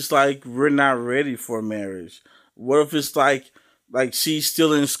she's like, we're not ready for marriage? What if it's like she's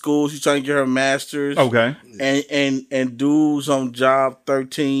still in school, she's trying to get her master's, Okay. and dude's on job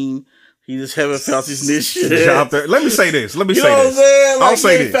 13, he just haven't felt his niche yet. Job there. Let me say this. Let me You say know what I'm this. saying? Like I'll say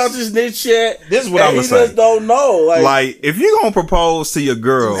he ain't this. felt his niche yet. This is what and I'm gonna he say. just don't know. Like, if you're gonna propose to your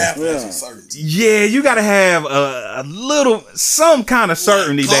girl, You have to have Yeah. some certainty. yeah, you gotta have a little, some kind of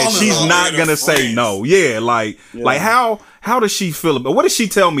certainty that calling she's her not her gonna say friends. no. Yeah, like how does she feel about? What does she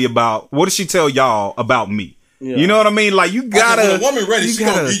tell me about? What does she tell y'all about me? Yeah. You know what I mean? Like you Like, gotta. when a woman ready, you she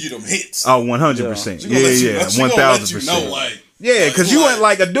gonna gotta- give you them hits. Oh, 100%. She gonna let you know. She gonna let you 1000%. know, like, Yeah, because you like- ain't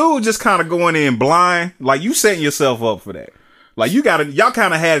like a dude just kind of going in blind. Like you setting yourself up for that. Like you gotta, y'all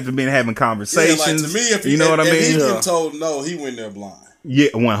kind of had to been having yeah, conversations. like to me, if you know what I if mean? he's Yeah. getting told no, he went there blind. Yeah,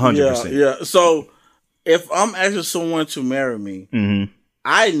 100%. Yeah. So if I'm asking someone to marry me, Mm-hmm.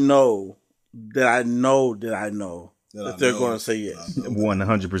 I know that they're going to say yes.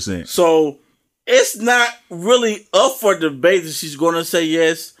 100%. So it's not really up for debate that she's going to say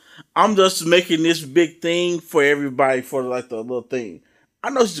yes. I'm just making this big thing for everybody for like the little thing. I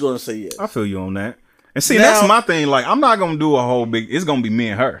know she's going to say yes. I feel you on that. And see, Now- that's my thing. Like, I'm not gonna do a whole big. It's gonna be me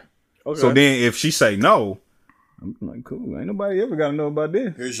and her. Okay. So then, if she say no, I'm like, cool. Ain't nobody ever gotta know about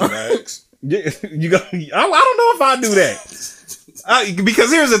this. Here's your bags. Yeah, you go. I don't know if I do that.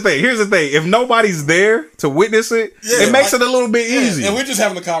 Because here's the thing. If nobody's there to witness it, it makes it a little bit easier. And we're just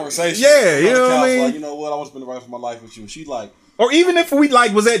having a conversation. Yeah, you know what I mean? Like, you know what? I want to spend the rest of my life with you. She like, or even if we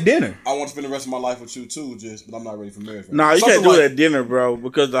like was at dinner. I want to spend the rest of my life with you too, but I'm not ready for marriage. Nah, you can't do it at dinner, bro,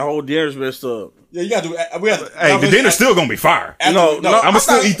 because the whole dinner's messed up. Yeah, you gotta do it. Hey, the dinner's still gonna be fire. No, I'm gonna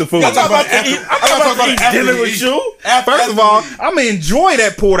still eat the food. I'm talking about eat dinner with you. First of all, I'm gonna enjoy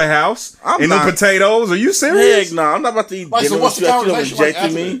that porterhouse and the potatoes. Are you serious? Heck no, I'm not about to eat Like, dinner so what's with the you. You conversation like injecting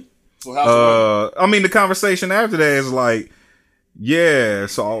after me. that? So how's I mean, the conversation after that is like, yeah,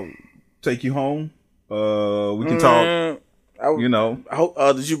 so I'll take you home. We can talk. You know,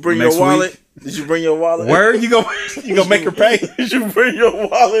 did you bring next your wallet? week. Did you bring your wallet? Where you gonna make her pay? Did you bring your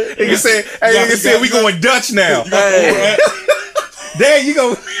wallet? Nigga said, "Hey, nigga said we going Dutch now." Hey, There you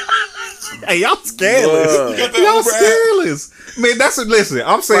go. Hey, y'all scandalous. Y'all scandalous. Man, listen.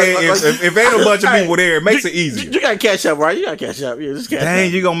 I'm saying if ain't a bunch of people there, it makes it easier. You got cash up, right? You got cash up. Yeah, just cash Dang,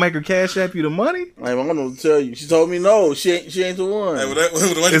 up. you gonna make her cash app you the money? Like, I'm gonna tell you. She told me no. She ain't the one.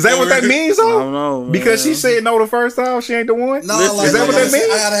 Is that what that means, though? I don't know, man. Because she said no the first time, she ain't the one. No, Listen, like, is that what that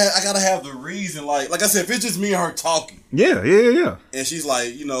means? I gotta have the reason. Like I said, if it's just me and her talking, Yeah. and she's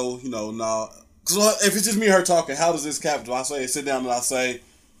like, nah. Because if it's just me and her talking, how does this capital? I say, sit down and I say,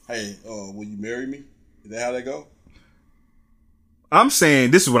 hey, will you marry me? Is that how that go? I'm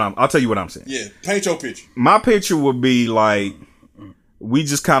saying this is what I'll tell you what I'm saying. Yeah, paint your picture. My picture would be like we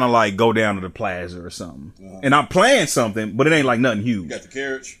just kind of like go down to the plaza or something, and I'm playing something, but it ain't like nothing huge. You got the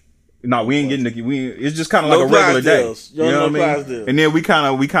carriage. No, we ain't getting the. It's just kind of like a regular day. You know what I mean? And then we kind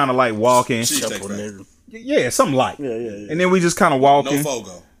of like walking. Yeah, something light. Yeah. And then we just kind of walking.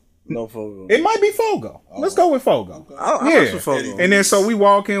 No Fogo. It might be Fogo. Let's go with Fogo. Okay. Fogo. And then so we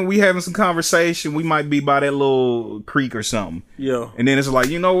walking, we having some conversation. We might be by that little creek or something. Yeah. And then it's like,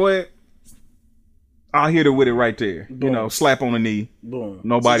 you know what? I'll hit her with it right there. Boom. You know, slap on the knee. Boom.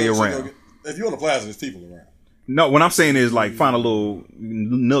 Nobody around. If you're on the plaza, there's people around. No, what I'm saying is like find a little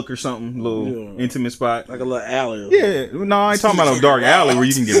nook or something, little intimate spot. Like a little alley. Yeah. No, I ain't talking about no dark alley where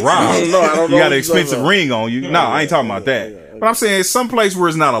you can get robbed. I don't know. You got an expensive ring on you. No, I ain't talking about that. But I'm saying some place where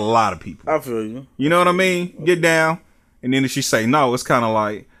it's not a lot of people. I feel you. You know what I mean? Get down. And then if she say no, it's kind of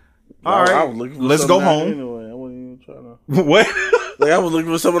like, all right, let's go home. Anyway, I wasn't even trying to. What? Like I was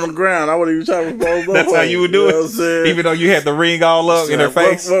looking for something on the ground. I wasn't even trying to propose. That's how you would do it? Even though you had the ring all up in her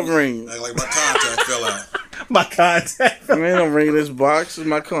face? What ring? Like my contact fell out. My contact. Man, don't ring in this box. It's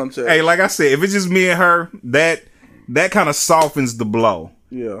my contact. Hey, like I said, if it's just me and her, that kind of softens the blow.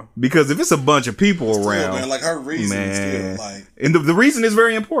 Yeah. Because if it's a bunch of people around, man, like her reason is still like, and the reason is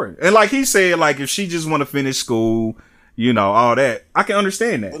very important. And like he said, like if she just want to finish school, you know, all that, I can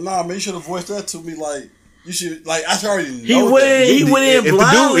understand that. But nah, man, you should have voiced that to me. Like you should, like I already know. He went in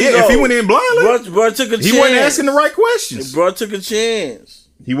blindly. If he went in blindly, bro took a chance. He wasn't asking the right questions. Bro took a chance.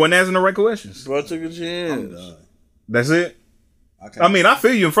 He wasn't asking the right questions. Bro took a chance. That's it. I mean, I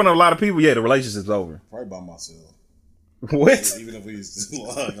feel you in front of a lot of people. Yeah, the relationship's over. Probably by myself. What? Even if we still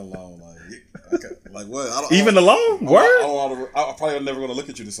like alone, like what? Alone? Word? I'm probably never gonna look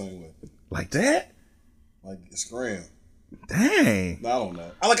at you the same way. Like that? Like scram. Dang. No, I don't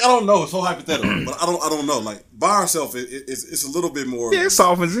know. I don't know. It's so hypothetical, but I don't know. Like by herself, it's a little bit more. Yeah, it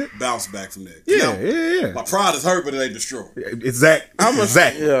softens it. Bounce back from that. Yeah. My pride is hurt, but it ain't destroyed. Exactly.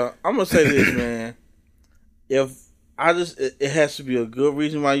 Yeah, I'm gonna say this, man. If it has to be a good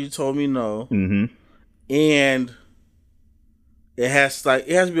reason why you told me no, and it has to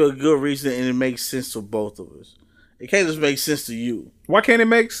be a good reason, and it makes sense to both of us. It can't just make sense to you. Why can't it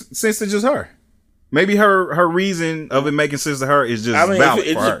make sense to just her? Maybe her reason of it making sense to her is just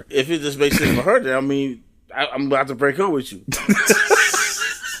valid for her. If it just makes sense for her, then I mean, I'm about to break up with you.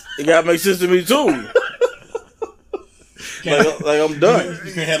 It gotta make sense to me too. Like I'm done.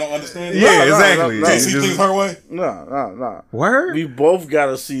 You can't handle understanding. Yeah, exactly. You see things her way. No. Word. We both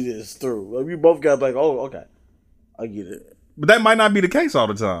gotta see this through. Like, we both gotta be like, oh, okay, I get it. But that might not be the case all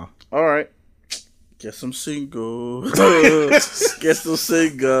the time. All right. Guess I'm single. Guess I'm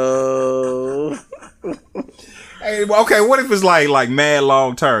single. Hey, okay, what if it's like mad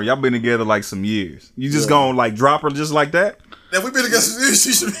long term? Y'all been together like some years. You just gonna like drop her just like that? If we been together some years,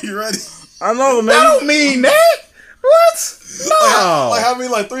 she should be ready. I know, man. That don't mean that. What? No. Like how many,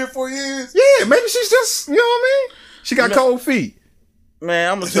 like 3 or 4 years? Yeah, maybe she's just, you know what I mean? She got cold feet.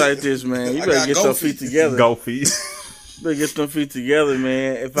 Man, I'm gonna try this, man. You better get your feet together. Go feet. Better get them feet together,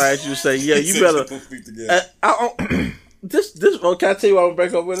 man. If I ask you to say, yeah, you better. This. Oh, can I tell you why I'm gonna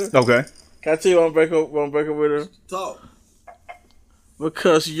break up with her? Okay. Can I tell you why I'm gonna break up with her? Talk.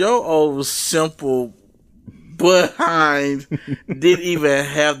 Because your old simple behind didn't even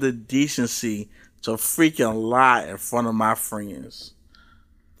have the decency to freaking lie in front of my friends.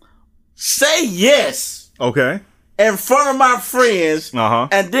 Say yes Okay. in front of my friends,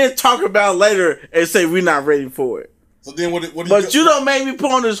 and then talk about it later and say we're not ready for it. So then what But you don't make me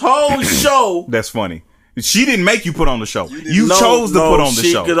put on this whole show. That's funny. She didn't make you put on the show. You chose to put on the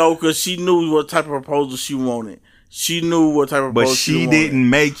show. Because she knew what type of proposal she wanted. She knew what type of proposal she wanted. But she didn't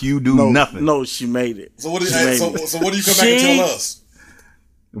make you do nothing. No, she made it. So what do you come back and tell us?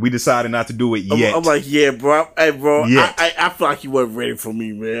 We decided not to do it yet. I'm like, yeah, bro. Hey, bro. Yet. I feel like you wasn't ready for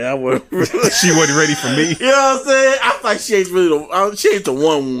me, man. I wasn't. She wasn't ready for me. You know what I'm saying? I feel like she ain't the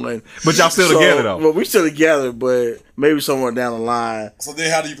one. But y'all still together though. Well, we still together, but maybe somewhere down the line. So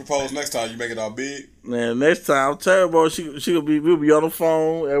then, how do you propose next time? You make it all big? Man, next time, I'm telling you, bro, we'll be on the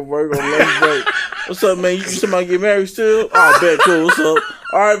phone at work on lunch break. What's up, man? You somebody get married still? Oh, bet, cool. What's up?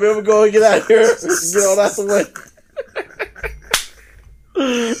 All right, man, we go and get out of here. Get all that away.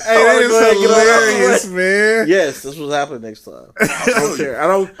 Hey, that is hilarious, man. Yes, that's what's happening next time. I don't care. I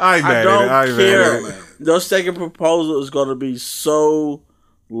don't care. The second proposal is going to be so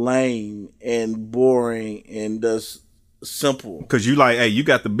lame and boring and just simple. Because you like, hey, you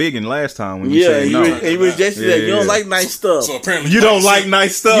got the big one last time when you said no. And you rejected that. You don't like nice stuff. So apparently you don't like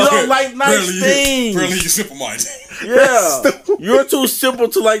nice stuff. You don't like nice things. Apparently you're simple-minded. Yeah. You're too simple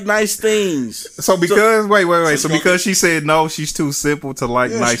to like nice things. So because, wait. So because she said no, she's too simple to like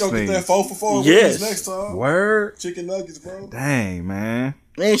nice things. Get that 4 for 4 next time. Word. Chicken nuggets, bro. Dang, man.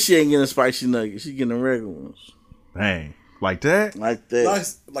 And she ain't getting spicy nuggets. She getting the regular ones. Dang. Like that? Like that.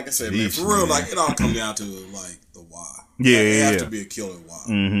 Nice, like I said, man, for real, like, it all comes down to, like, the why. Yeah, it has to be a killer why.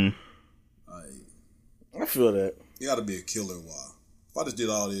 Mm-hmm. I feel that. You got to be a killer why. If I just did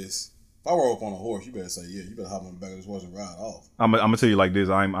all this, if I were up on a horse, you better say, yeah, you better hop on the back of this horse and ride off. I'm going to tell you like this.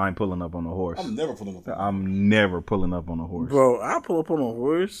 I ain't pulling up on a horse. I'm never pulling up on a horse. I'm never pulling up on a horse. Bro, I pull up on a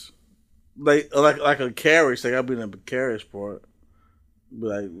horse. Like a carriage. Like, I'll be in the carriage part. Be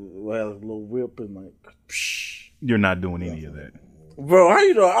like, we'll have a little whip and like, psh. You're not doing any of that. Bro, how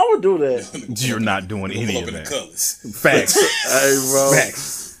you know? I would do that. You're not doing any of that. Facts. Hey, bro.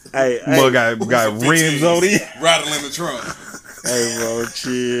 Facts. Hey, got rims on it. Rattling the trunk. Hey, bro,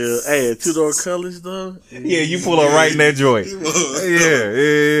 chill. Hey, 2-door colors, though? Yeah, you pull up right in that joint.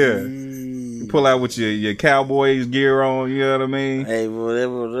 Yeah. You pull out with your Cowboys gear on, you know what I mean? Hey,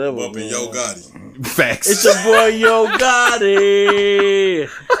 whatever. Up in Yo Gotti. Facts. It's your boy, Yo Gotti.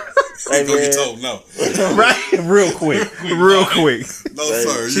 Hey, gonna get told no. Right? Real quick. No,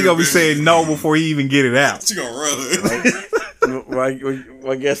 sir. She gonna be saying no before he even get it out. She gonna run.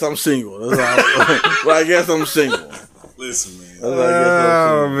 Well, I guess I'm single. That's all. I guess I'm single. Listen, man.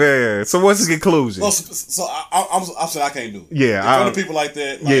 Oh, man. So what's the conclusion? So I'm saying I can't do it. Yeah. In front of people like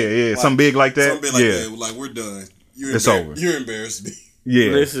that. Like, something big like that. Something big like that. Like, we're done. It's over. You're embarrassed me.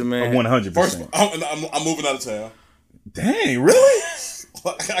 Yeah. Listen, man. 100%. First, I'm moving out of town. Dang, really?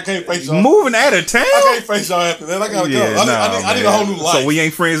 I can't face y'all. Moving out of town? I can't face y'all after that. I gotta go. I need a whole new life. So we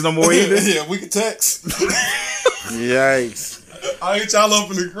ain't friends no more either? Yeah, we can text. Yikes. I ain't y'all up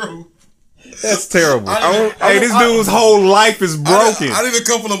in the group. That's terrible. This dude's whole life is broken. I need a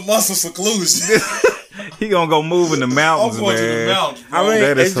couple of months of seclusion. He gonna go move in the mountains, I'm going man. to the mountains, bro. I mean,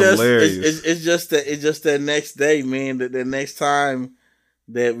 that is hilarious. It's just that next day, man. That next time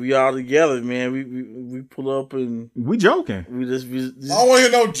that we all together, man. We pull up and we joking. We just I don't want to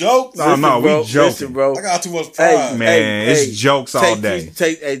hear no jokes. No, we joking, listen, bro. I got too much pride, man. It's jokes all day.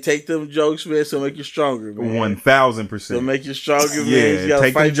 Take them jokes, man. So make you stronger, man. 1000%. So make you stronger, man. Yeah,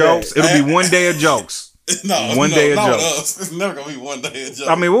 take them jokes. Back. It'll be one day of jokes. One day of jokes. It's never gonna be one day of jokes.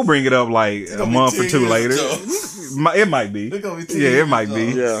 I mean, we'll bring it up like a month or two later. It might be. It might be.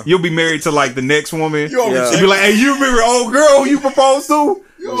 Yeah. You'll be married to like the next woman. You'll be like, hey, you remember old girl who you proposed to?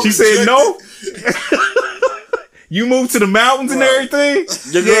 She said no. You moved to the mountains and everything?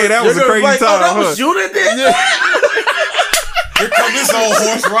 That was a crazy time. Oh, that was you that did that? Here come this old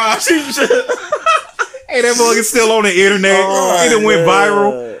horse ride. Hey, that mug is still on the internet. It went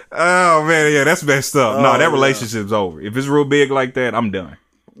viral. Oh, man. Yeah, that's messed up. No, that relationship's over. If it's real big like that, I'm done.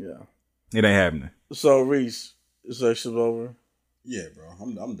 Yeah. It ain't happening. So, Reese, is that over? Yeah, bro.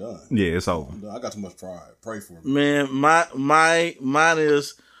 I'm done. Yeah, it's over. I got too much pride. Pray for me. Man, mine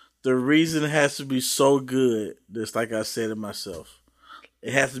is the reason it has to be so good. Just like I said it myself.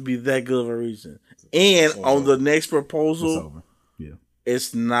 It has to be that good of a reason. And on the next proposal,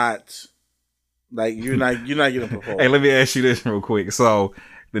 it's not like you're not getting a proposal. Hey, let me ask you this real quick. So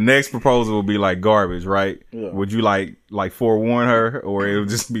the next proposal will be like garbage, right? Yeah. Would you like forewarn her, or it'll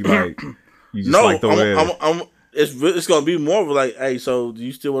just be like you just throw it? It's gonna be more of like, hey, so do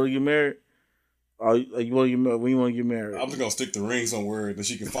you still want to get married? Oh, you want to get married? When you want to get married? I'm just gonna stick the ring somewhere that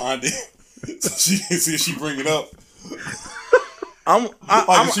she can find it, so she can see if she bring it up. I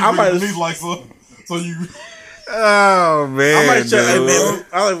might me like so you. Oh man, I might check. Hey, man,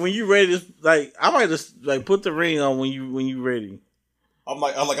 when you ready, I might just put the ring on when you ready. I'm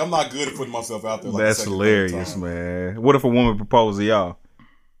not good at putting myself out there. Like that's hilarious, man. What if a woman proposed to y'all?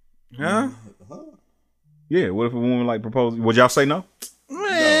 Huh? Yeah. What if a woman proposed? Would y'all say no?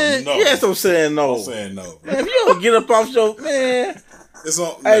 Man, no. Yes, I'm saying no. I'm saying no. Man, if you don't get up off your man, it's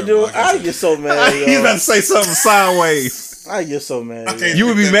all. Hey, dude, I get so mad. He's about to say something sideways. I get so mad. You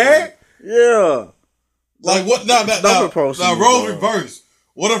would be mad? Yeah. Like what? Now, role reverse.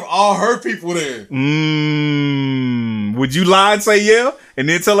 What if all her people there? Would you lie and say yeah, and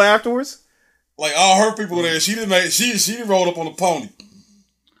then tell her afterwards? Like all her people there, she didn't roll up on the pony.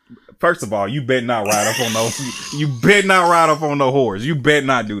 First of all, you better not ride up on no. You better not ride up on no horse. You better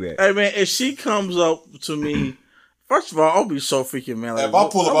not do that. Hey man, if she comes up to me, first of all, I'll be so freaking mad. If I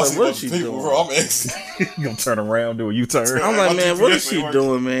pull up, I see what she people, bro. I'm exiting. You gonna turn around, do a U-turn? I'm like, man, what is she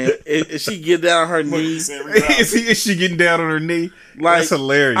doing, man? Is she get down on her knee? Is she getting down on her knee? That's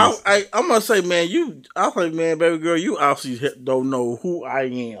hilarious. I'm gonna say, man, I'm like, man, baby girl, you obviously don't know who I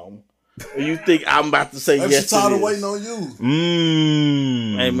am. And you think I'm about to say yes to this? She tired of waiting on you.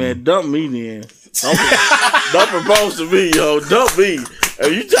 Hey man, dump me then. Don't propose to me, yo. Dump me.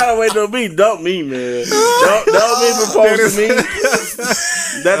 If you trying to wait on me, dump me, man. Don't mean propose to me.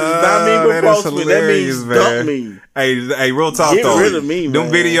 That does not mean propose to me. That means dump me. Hey, real talk Get though. rid of me,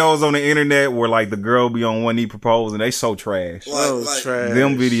 them man. videos on the internet where the girl be on one knee proposing, they so trash. Trash.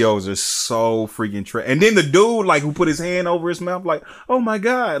 Them videos are so freaking trash. And then the dude who put his hand over his mouth, oh my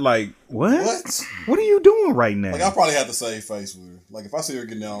god, what? What are you doing right now? I probably have to save face with her. If I see her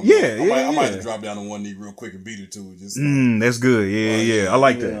getting down, I might have to drop down on one knee real quick and beat her to it. That's good. Yeah. I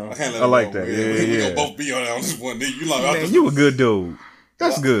like that. I can't let I like her that. go. Yeah. We gonna both be on this one knee. You man, you a good dude.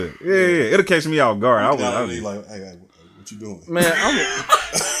 That's good. Yeah. It'll catch me off guard. I was hey, what you doing? Man,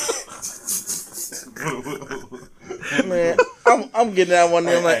 I'm getting down one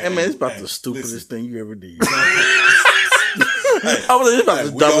day. I'm hey man, it's about the stupidest thing you ever did. It's about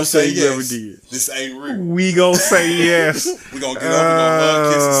the dumbest thing you ever did. This ain't real. We gonna say yes. We gonna get up, we gonna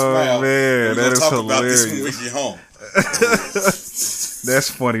hug, kiss, and smile. Man, that is talk hilarious. about this when we get home.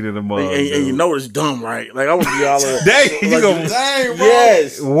 That's funny to the mother. And you know it's dumb, right? I want to be all dang, dang, bro.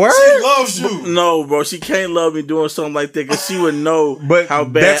 Yes. What? She loves you. No, bro. She can't love me doing something like that because she would know how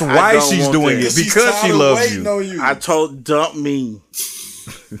bad. That's why she's doing it because she loves you. I told dump me.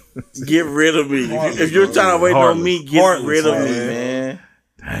 Get rid of me. If you're trying to wait on me, get rid of me, man.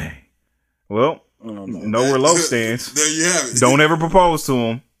 Dang. Well, know where Low stands. There you have it. Don't ever propose to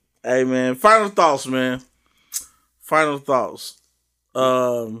him. Hey, man. Final thoughts, man. Final thoughts.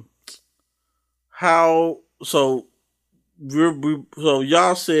 So y'all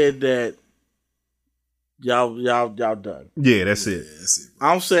said that y'all done. Yeah, that's it.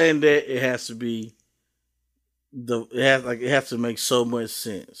 I'm saying that it has to be it has to make so much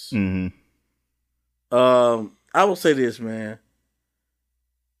sense. Mm-hmm. I will say this, man.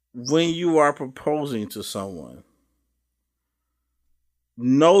 When you are proposing to someone,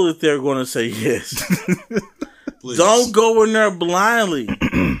 know that they're going to say yes. Don't go in there blindly.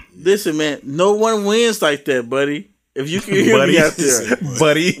 Listen, man, no one wins like that, buddy. If you can hear me out there.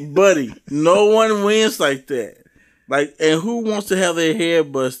 Buddy, no one wins like that. And who wants to have their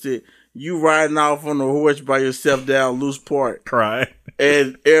head busted? You riding off on the horse by yourself down Loose Park. Crying.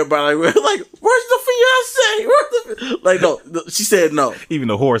 And everybody where's the fiance? No, she said no. Even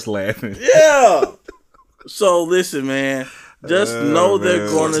the horse laughing. Yeah. So listen, man. Just know they're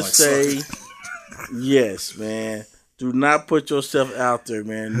going to say yes, man. Do not put yourself out there,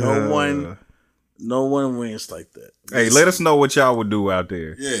 man. No one wins like that. Hey, let us know what y'all would do out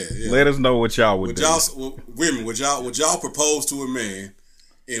there. Yeah. Let us know what y'all would do. Women, would y'all propose to a man?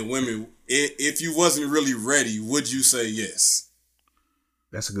 And women, if you wasn't really ready, would you say yes?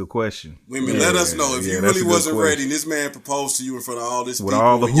 That's a good question. Women, let us know if you really wasn't ready and this man proposed to you in front of all this with people,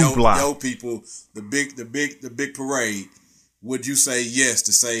 all the hoopla, yo people, the big parade. Would you say yes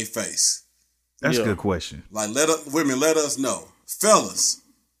to save face? That's a good question. Women, let us know, fellas.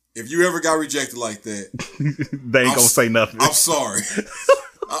 If you ever got rejected like that, they ain't gonna say nothing. I'm sorry.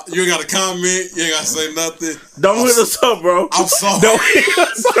 You ain't got to comment. You ain't got to say nothing. Don't hit us up, bro. I'm sorry. Don't hit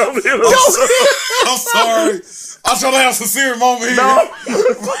us up. I'm sorry. I'm trying to have a sincere moment here. No.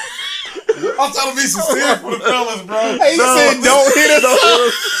 I'm trying to be sincere for the fellas, bro. Hey, you said don't hit us up.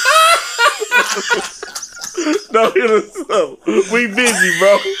 Don't hit us up. We busy,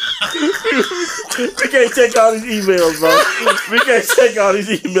 bro. We can't check all these emails, bro. We can't check all these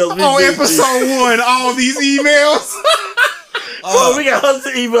emails. On episode 1, all these emails. Bro, we got hundreds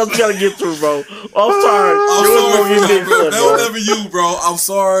of emails we gotta get through, bro. I'm sorry. I'm sorry, bro. That was never you, bro. I'm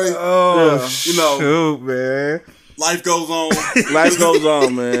sorry. Oh, you know, shoot, man. life goes on. Life goes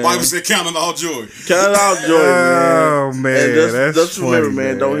on, man. Bible said, "Count it all joy." Count it all joy, man. Oh man, And just remember, funny,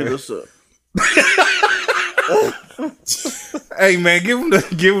 man, don't hit us up. Hey man, give him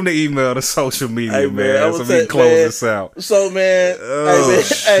the email to social media, Hey, man, man. I So would we can say, close man, this out. So, man, Oh,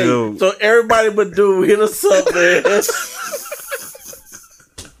 shoot. so everybody but dude, hit us up, man.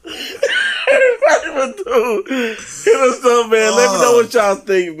 Everybody but dude, hit us up, man. Let me know what y'all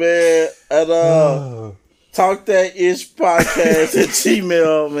think, man. And Talk That Ish podcast at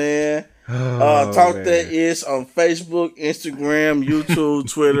Gmail, man. Talk man. That Ish on Facebook, Instagram, YouTube,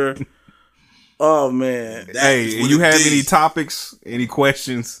 Twitter. Oh man. Hey, is and what you it have is. any topics, any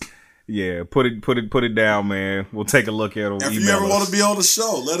questions? Yeah, put it down, man. We'll take a look at them. If you ever want to be on the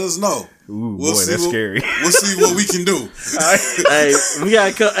show, let us know. Ooh, We'll boy, see that's what- scary. We'll see what we can do. Hey, we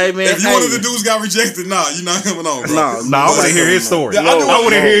gotta come. Hey man, If you one of the dudes got rejected, nah, you're not coming on, bro. No, No, I want to hear his story. Yeah, I do I want to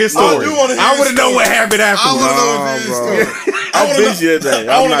wanna hear his know. I story. do wanna hear I his want to know story. what happened I afterwards. want to know Nah, his bro. story. I'm busy today.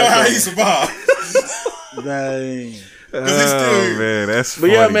 I want to I'm know not how he coming. survived. Dang. Oh still- man, that's But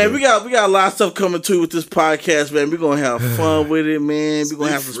funny. yeah, man, dude. we got a lot of stuff coming too with this podcast, man. We're gonna have fun with it, man. We're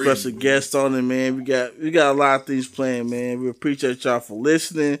gonna have some free. special guests on it, man. We got a lot of things planned, man. We appreciate y'all for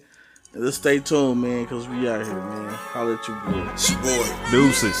listening. And let's stay tuned, man, because we out here, man. Holla at you, boy. It's your boy.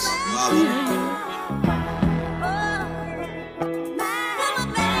 Deuces. Holla.